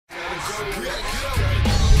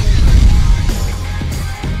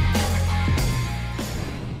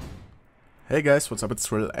Hey guys, what's up, it's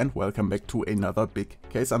Thrill and welcome back to another big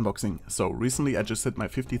case unboxing. So recently I just hit my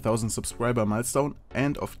 50,000 subscriber milestone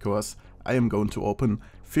and of course I am going to open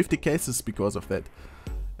 50 cases because of that.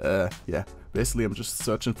 Yeah, basically I'm just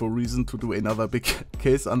searching for a reason to do another big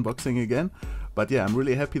case unboxing again. But yeah, I'm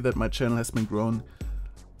really happy that my channel has been growing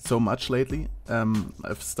so much lately.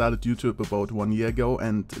 I've started YouTube about 1 year ago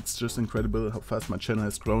and it's just incredible how fast my channel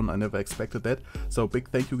has grown. I never expected that. So big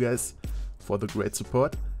thank you guys for the great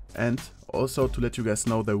support. And also to let you guys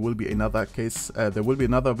know, there will be another case, there will be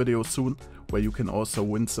another video soon where you can also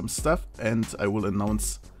win some stuff and I will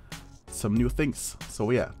announce some new things. So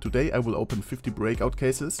yeah, today I will open 50 breakout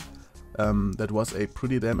cases. That was a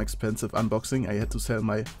pretty damn expensive unboxing. I had to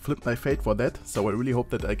flip my fate for that, so I really hope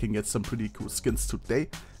that I can get some pretty cool skins today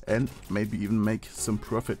and maybe even make some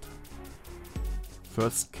profit.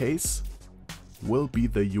 First case will be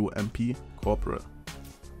the UMP Corporal.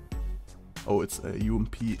 Oh, it's a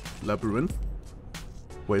UMP Labyrinth.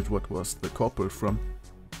 Wait, what was the Corporal from?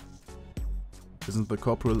 Isn't the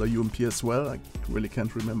Corporal a UMP as well? I really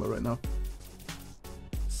can't remember right now.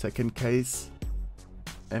 Second case,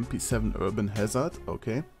 MP7 Urban Hazard,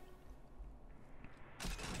 okay.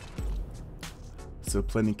 Still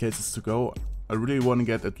plenty cases to go. I really want to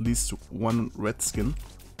get at least one red skin.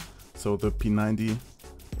 So the P90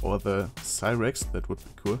 or the Cyrex, that would be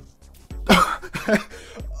cool.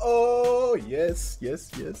 Oh, yes, yes,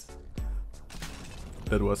 yes.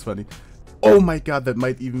 That was funny. Oh my god, that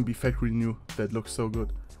might even be factory new. That looks so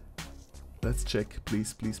good. Let's check,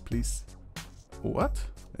 please, please, please. What?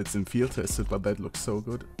 It's in field tested, but that looks so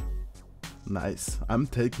good. Nice. I'm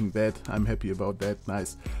taking that. I'm happy about that.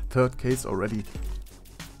 Nice. Third case already.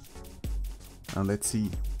 And let's see.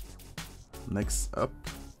 Next up,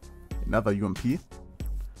 another UMP.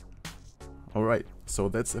 Alright, so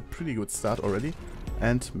that's a pretty good start already.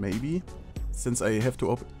 And maybe, since I have to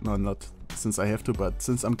open, no, not since I have to, but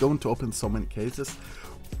since I'm going to open so many cases,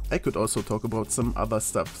 I could also talk about some other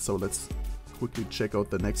stuff. So let's quickly check out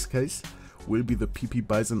the next case. Will be the PP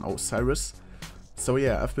Bison Osiris. So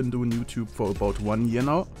yeah, I've been doing YouTube for about 1 year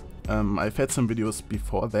now. I've had some videos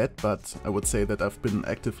before that, but I would say that I've been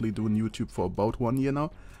actively doing YouTube for about 1 year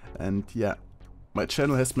now. And yeah, my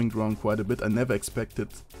channel has been growing quite a bit. I never expected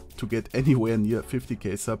to get anywhere near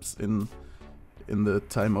 50k subs in the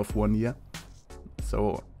time of 1 year.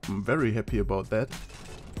 So I'm very happy about that.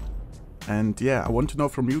 And yeah, I want to know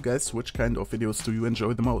from you guys, which kind of videos do you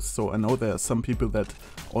enjoy the most? So I know there are some people that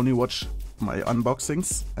only watch my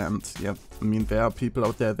unboxings, and yeah, I mean there are people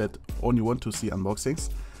out there that only want to see unboxings.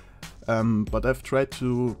 But I've tried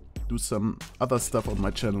to do some other stuff on my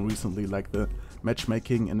channel recently, like the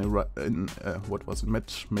matchmaking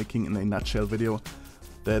matchmaking in a nutshell video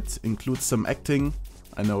that includes some acting.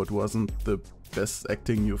 I know it wasn't the best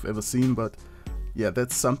acting you've ever seen, but yeah,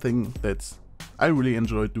 that's something that I really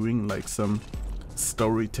enjoy doing, like some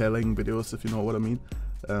storytelling videos, if you know what I mean.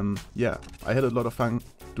 Yeah, I had a lot of fun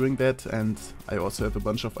doing that, and I also have a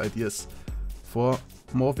bunch of ideas for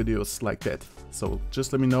more videos like that. So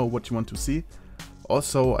just let me know what you want to see.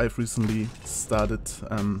 Also, I've recently started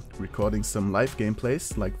recording some live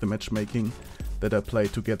gameplays, like the matchmaking that I play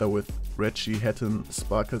together with Reggie, Hatton,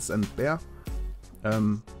 Sparkles and Bear.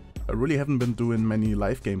 I really haven't been doing many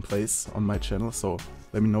live gameplays on my channel, so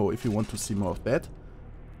let me know if you want to see more of that.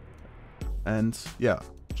 And yeah,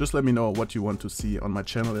 just let me know what you want to see on my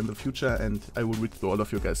channel in the future, and I will read through all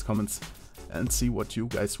of your guys' comments and see what you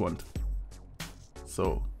guys want.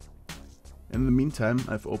 So in the meantime,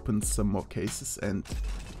 I've opened some more cases and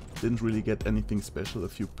didn't really get anything special. A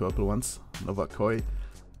few purple ones. Novakoi,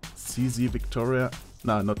 CZ Victoria,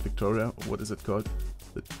 nah, not Victoria, what is it called?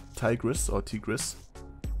 The Tigress or Tigris.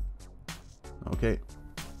 Okay.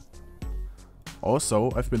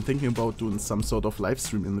 Also, I've been thinking about doing some sort of live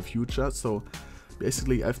stream in the future. So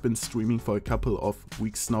basically I've been streaming for a couple of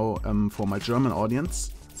weeks now for my German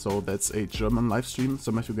audience. So that's a German live stream.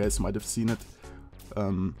 Some of you guys might have seen it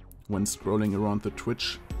when scrolling around the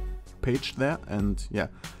Twitch page there. And yeah,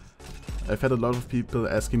 I've had a lot of people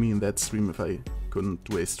asking me in that stream if I couldn't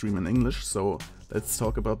do a stream in English. So let's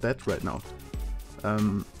talk about that right now.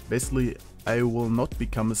 Basically, I will not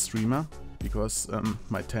become a streamer because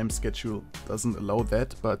my time schedule doesn't allow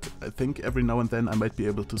that, but I think every now and then I might be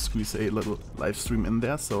able to squeeze a little live stream in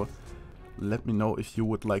there. So let me know if you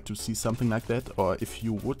would like to see something like that, or if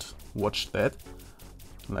you would watch that,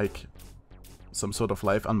 like some sort of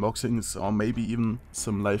live unboxings or maybe even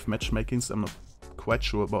some live matchmakings. I'm not quite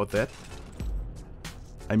sure about that.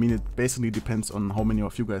 I mean, it basically depends on how many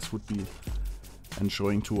of you guys would be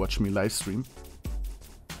enjoying to watch me live stream.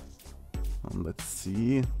 Let's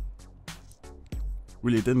see.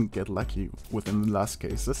 Really didn't get lucky within the last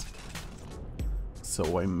cases.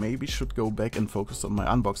 So I maybe should go back and focus on my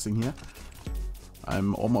unboxing here.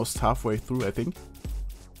 I'm almost halfway through, I think.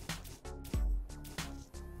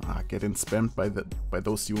 Getting spammed by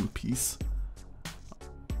those UMPs.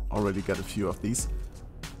 Already got a few of these.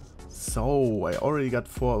 So I already got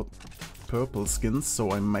 4 purple skins,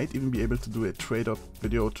 so I might even be able to do a trade-off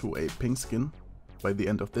video to a pink skin by the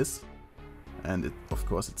end of this. And of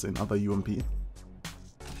course it's another UMP.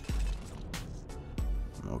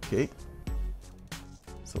 Okay.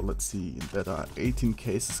 So let's see, there are 18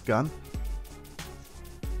 cases gone.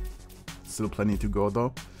 Still plenty to go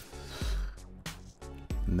though.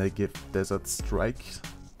 Negative Desert Strike.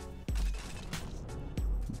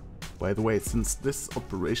 By the way, since this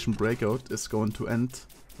Operation Breakout is going to end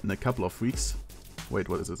in a couple of weeks. Wait,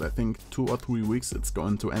 what is this? I think 2 or 3 weeks it's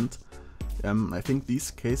going to end. I think these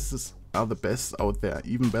cases are the best out there.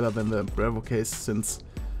 Even better than the Bravo case, since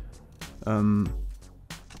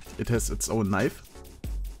it has its own knife.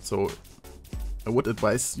 So I would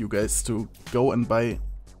advise you guys to go and buy...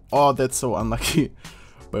 Oh, that's so unlucky.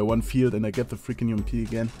 By 1 field and I get the freaking UMP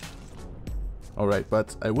again. Alright,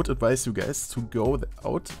 but I would advise you guys to go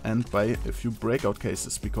out and buy a few Breakout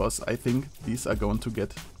cases, because I think these are going to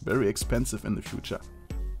get very expensive in the future.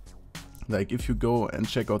 Like if you go and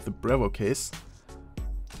check out the Bravo case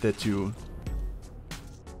that you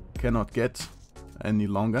cannot get any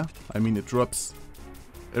longer. I mean, it drops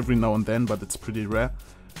every now and then, but it's pretty rare.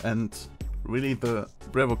 And really the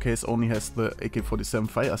Bravo case only has the AK-47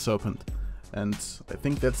 Fire Serpent. And I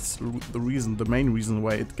think that's the main reason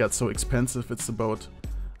why it got so expensive. It's about,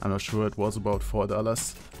 I'm not sure, it was about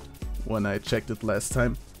 $4 when I checked it last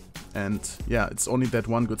time. And yeah, it's only that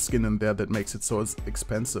one good skin in there that makes it so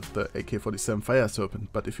expensive, the AK-47 Fire Serpent.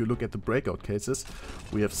 But if you look at the Breakout cases,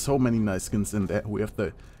 we have so many nice skins in there. We have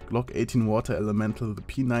the Glock 18 Water Elemental, the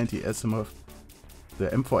P90 Asimov, the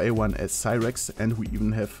M4A1 as Cyrex, and we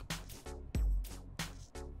even have...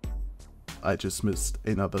 I just missed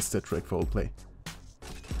another stat track foul play.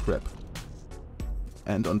 Crap.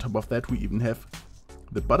 And on top of that we even have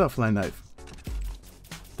the Butterfly Knife.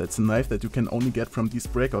 That's a knife that you can only get from these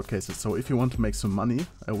Breakout cases. So if you want to make some money,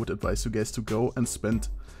 I would advise you guys to go and spend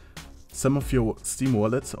some of your Steam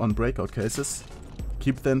wallet on Breakout cases.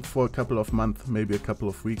 Keep them for a couple of months, maybe a couple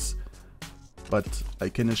of weeks. But I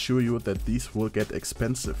can assure you that these will get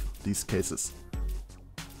expensive, these cases.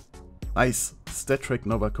 Nice! Stat Track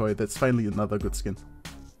Novakoi, that's finally another good skin.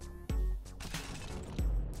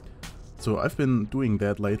 So I've been doing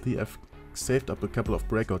that lately. I've saved up a couple of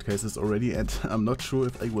Breakout cases already, and I'm not sure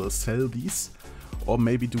if I will sell these or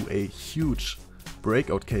maybe do a huge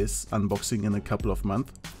Breakout case unboxing in a couple of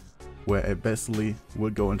months, where I basically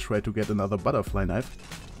will go and try to get another Butterfly Knife.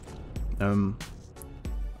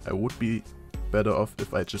 I would be better off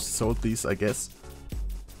if I just sold these, I guess,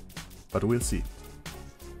 but we'll see.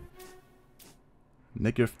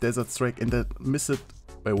 Negative Desert Strike, and I miss it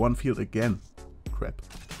by 1 field again. Crap.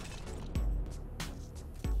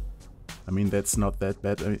 I mean, that's not that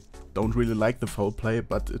bad. I don't really like the foul play,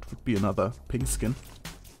 but it would be another pink skin.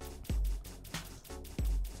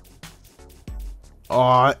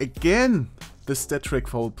 Oh, again! The stat track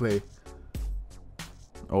foul play.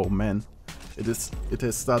 Oh man. It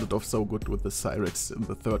has started off so good with the Cyrex in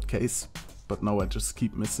the 3rd case, but now I just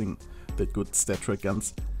keep missing the good stat track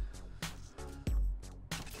guns.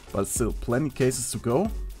 But still, plenty cases to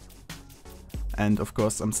go. And of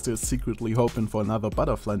course, I'm still secretly hoping for another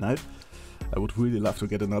Butterfly Knife. I would really love to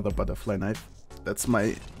get another Butterfly Knife. That's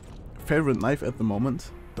my favorite knife at the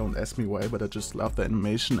moment. Don't ask me why, but I just love the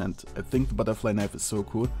animation, and I think the Butterfly Knife is so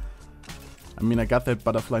cool. I mean, I got that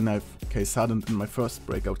Butterfly Knife case hardened in my first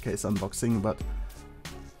Breakout case unboxing, but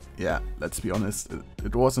yeah, let's be honest,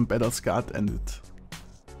 it wasn't battle scarred and it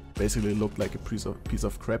basically looked like a piece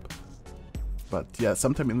of crap. But yeah,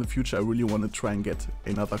 sometime in the future I really want to try and get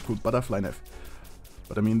another cool Butterfly Knife.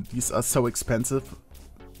 But I mean, these are so expensive.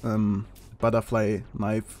 Butterfly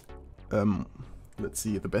Knife, let's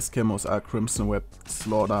see, the best camos are Crimson Web,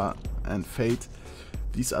 Slaughter and Fate.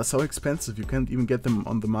 These are so expensive, you can't even get them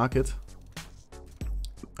on the market.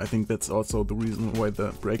 I think that's also the reason why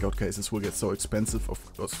the Breakout cases will get so expensive,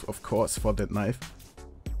 of course, for that knife.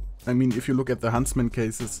 I mean, if you look at the Huntsman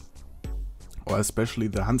cases, or especially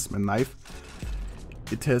the Huntsman knife,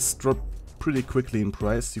 it has dropped pretty quickly in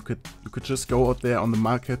price. You could just go out there on the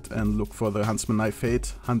market and look for the Huntsman Knife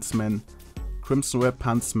Fate, Huntsman Crimson Web,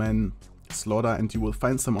 Huntsman Slaughter, and you will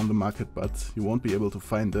find some on the market, but you won't be able to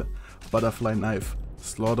find the Butterfly Knife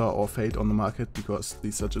Slaughter or Fate on the market, because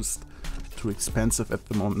these are just too expensive at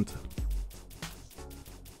the moment.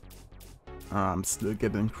 I'm still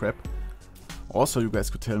getting crap. Also, you guys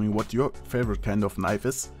could tell me what your favorite kind of knife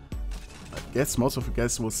is. I guess most of you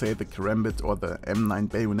guys will say the Karambit or the M9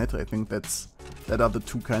 bayonet. I think that are the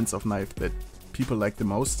two kinds of knife that people like the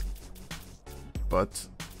most. But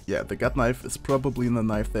yeah, the gut knife is probably the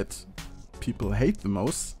knife that people hate the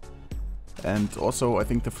most. And also, I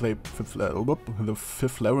think the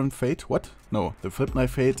fifth Laren Fate. What? No, the flip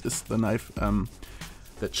knife Fate is the knife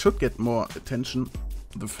that should get more attention.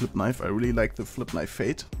 The flip knife, I really like the flip knife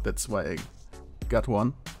Fate. That's why I got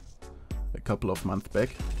one a couple of months back.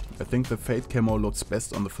 I think the Fate camo looks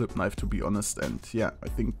best on the flip knife, to be honest. And yeah, I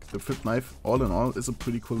think the flip knife, all in all, is a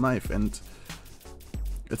pretty cool knife. And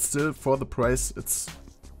it's still, for the price, it's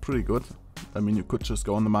pretty good. I mean, you could just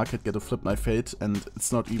go on the market, get a flip knife Fate, and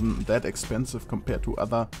it's not even that expensive compared to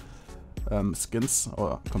other skins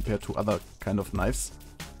or compared to other kind of knives.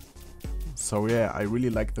 So yeah, I really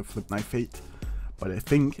like the flip knife Fate, but I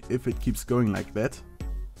think if it keeps going like that,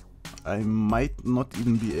 I might not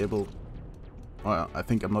even be able, or I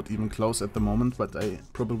think I'm not even close at the moment, but I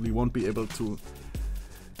probably won't be able to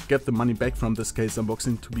get the money back from this case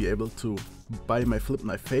unboxing to be able to buy my flip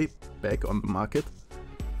knife Fate back on the market.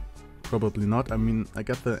 Probably not. I mean, I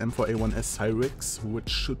got the M4A1S Cyrex, which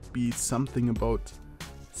should be something about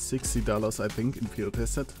 $60, I think, in field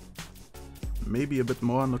tested. Maybe a bit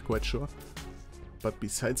more, not quite sure. But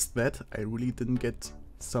besides that, I really didn't get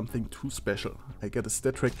something too special. I got a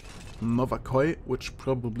Statrek Nova Koi, which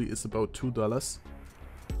probably is about $2.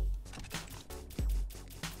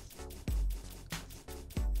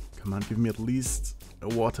 Come on, give me at least a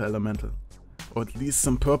water elemental. Or at least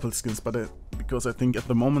some purple skins, but because I think at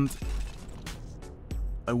the moment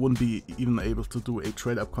I wouldn't be even able to do a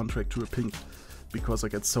trade up contract to a pink, because I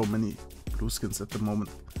get so many blue skins at the moment.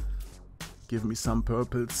 Give me some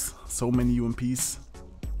purples, so many UMPs.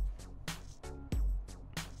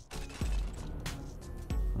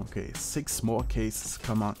 Okay, 6 more cases,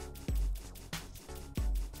 come on.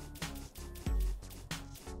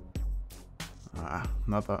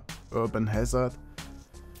 Another Urban Hazard.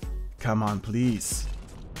 Come on, please.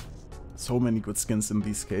 So many good skins in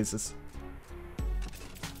these cases.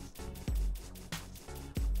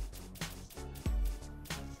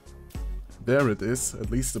 There it is, at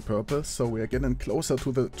least the purple. So we are getting closer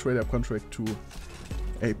to the trade-up contract to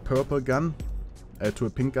a purple gun, to a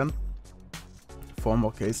pink gun. 4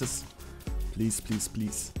 more cases. Please, please,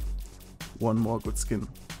 please. 1 more good skin.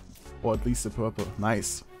 Or at least a purple.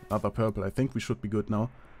 Nice. Another purple. I think we should be good now.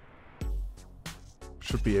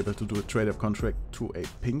 Should be able to do a trade-up contract to a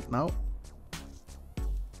pink now.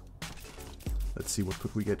 Let's see, what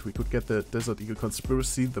could we get? We could get the Desert Eagle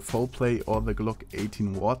Conspiracy, the Foul Play, or the Glock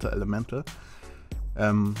 18 Water Elemental.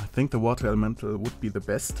 I think the Water Elemental would be the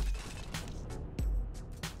best.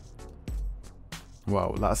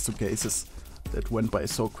 Wow, last 2 cases. That went by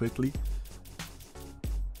so quickly.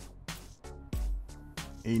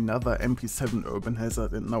 Another MP7 Urban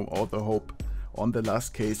Hazard, and now all the hope on the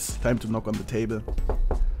last case. Time to knock on the table.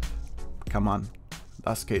 Come on,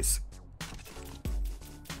 last case.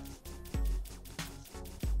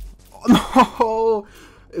 Oh no!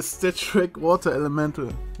 A Statrek Water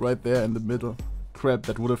Elemental right there in the middle. Crap,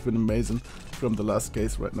 that would have been amazing from the last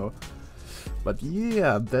case right now. But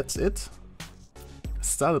yeah, that's it.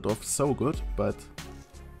 Started off so good, but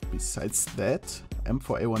besides that,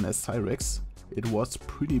 M4A1S Cyrex, it was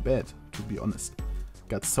pretty bad, to be honest.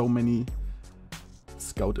 Got so many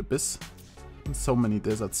Scout Abyss, so many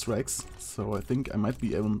Desert Strikes, so I think I might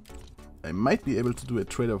be able to do a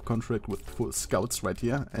trade-off contract with full Scouts right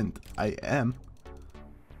here, and I am.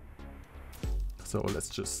 So let's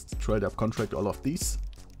just trade up contract all of these.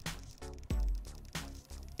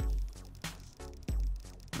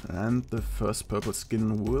 And the first purple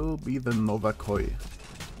skin will be the Nova Koi.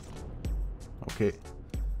 Okay.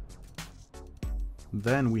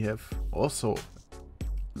 Then we have also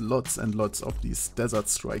lots and lots of these Desert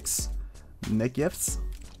Strikes Negevs.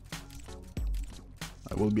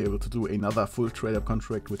 I will be able to do another full trade-up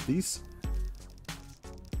contract with these.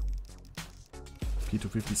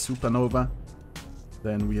 P250 Supernova.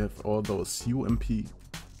 Then we have all those UMP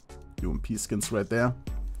skins right there.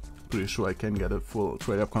 Pretty sure I can get a full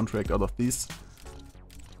trade-up contract out of these.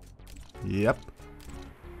 Yep.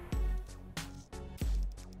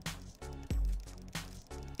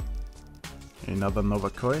 Another Nova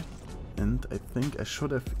Koi. And I think I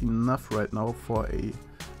should have enough right now for a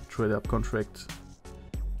trade-up contract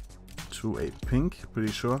to a pink,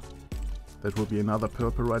 pretty sure. That will be another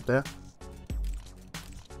purple right there.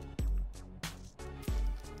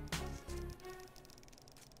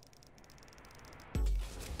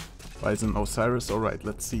 Bison Osiris, alright,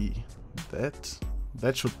 let's see.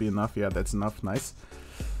 that should be enough. Yeah, that's enough. Nice.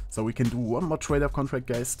 So we can do one more trade up contract,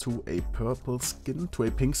 guys, to a purple skin, to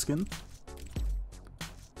a pink skin.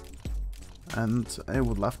 And I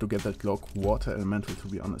would love to get that Glock Water Elemental, to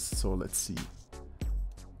be honest, so let's see.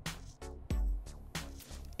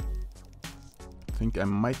 I think I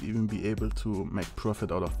might even be able to make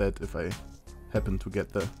profit out of that if I happen to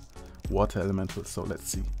get the Water Elemental, so let's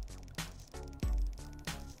see.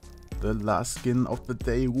 The last skin of the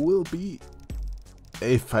day will be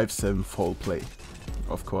a 5/7 Foul Play.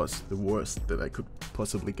 Of course, the worst that I could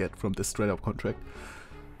possibly get from this straight up contract.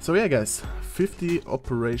 So yeah, guys, 50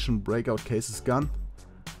 Operation Breakout cases gone.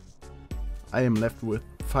 I am left with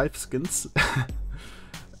 5 skins.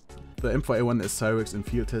 The M4A1 as Cyrex and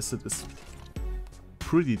field tested is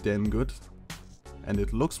pretty damn good, and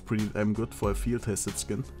it looks pretty damn good for a field tested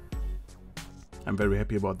skin. I'm very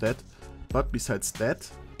happy about that. But besides that,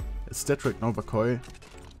 a StatTrack Nova Koi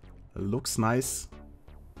looks nice,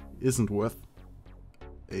 isn't worth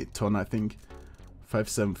a ton, I think.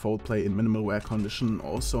 5/7 Foul Play in minimal wear condition,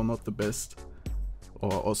 also not the best,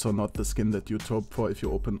 or also not the skin that you'd hope for if you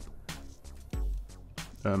open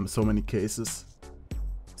so many cases.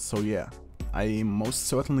 So yeah, I most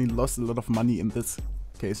certainly lost a lot of money in this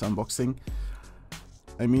case unboxing.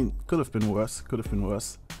 I mean, could have been worse,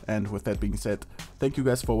 And with that being said, thank you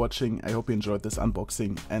guys for watching. I hope you enjoyed this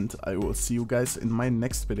unboxing, and I will see you guys in my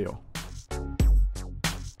next video.